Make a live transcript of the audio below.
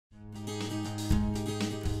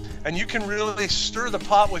and you can really stir the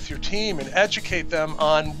pot with your team and educate them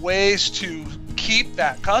on ways to keep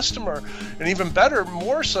that customer, and even better,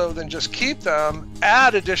 more so than just keep them,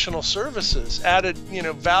 add additional services, added,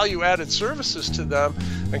 value-added services to them,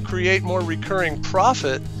 and create more recurring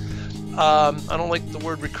profit. I don't like the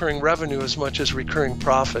word recurring revenue as much as recurring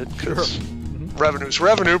profit, because revenue is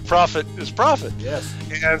revenue, profit is profit. Yes.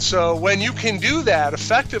 And so when you can do that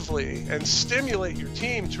effectively and stimulate your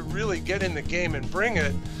team to really get in the game and bring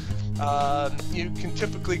it, you can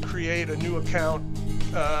typically create a new account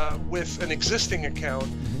with an existing account.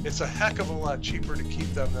 It's a heck of a lot cheaper to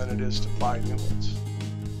keep them than it is to buy new ones.